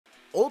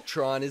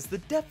Ultron is the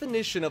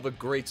definition of a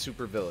great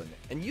supervillain,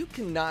 and you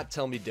cannot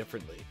tell me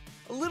differently.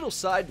 A little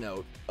side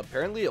note,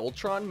 apparently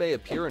Ultron may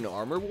appear in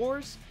Armor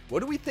Wars? What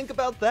do we think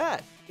about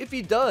that? If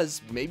he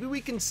does, maybe we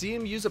can see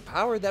him use a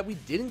power that we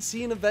didn't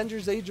see in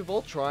Avengers Age of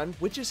Ultron,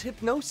 which is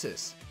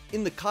Hypnosis.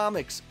 In the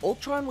comics,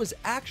 Ultron was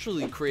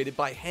actually created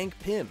by Hank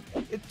Pym.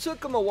 It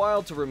took him a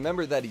while to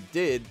remember that he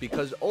did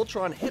because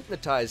Ultron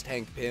hypnotized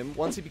Hank Pym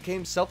once he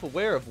became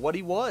self-aware of what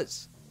he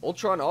was.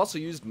 Ultron also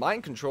used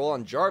mind control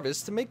on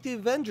Jarvis to make the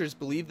Avengers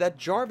believe that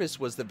Jarvis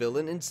was the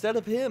villain instead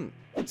of him.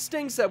 It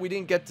stinks that we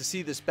didn't get to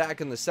see this back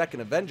in the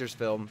second Avengers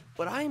film,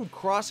 but I am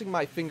crossing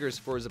my fingers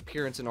for his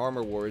appearance in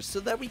Armor Wars so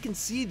that we can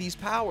see these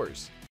powers.